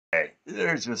Hey,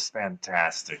 they're just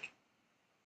fantastic.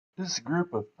 This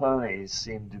group of ponies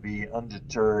seemed to be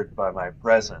undeterred by my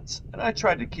presence, and I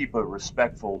tried to keep a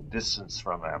respectful distance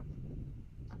from them.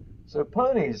 So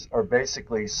ponies are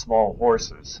basically small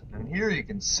horses, and here you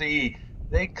can see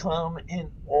they come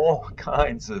in all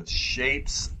kinds of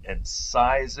shapes and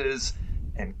sizes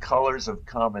and colors of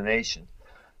combination.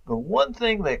 But one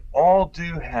thing they all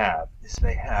do have is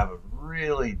they have a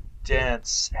really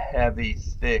dense, heavy,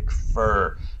 thick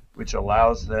fur, which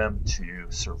allows them to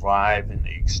survive in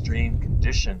the extreme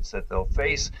conditions that they'll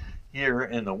face here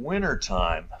in the winter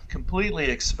time,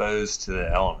 completely exposed to the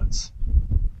elements.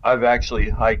 I've actually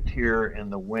hiked here in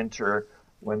the winter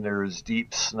when there's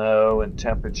deep snow and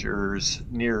temperatures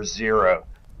near zero.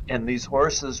 And these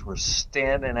horses were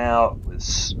standing out with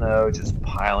snow just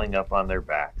piling up on their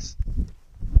backs.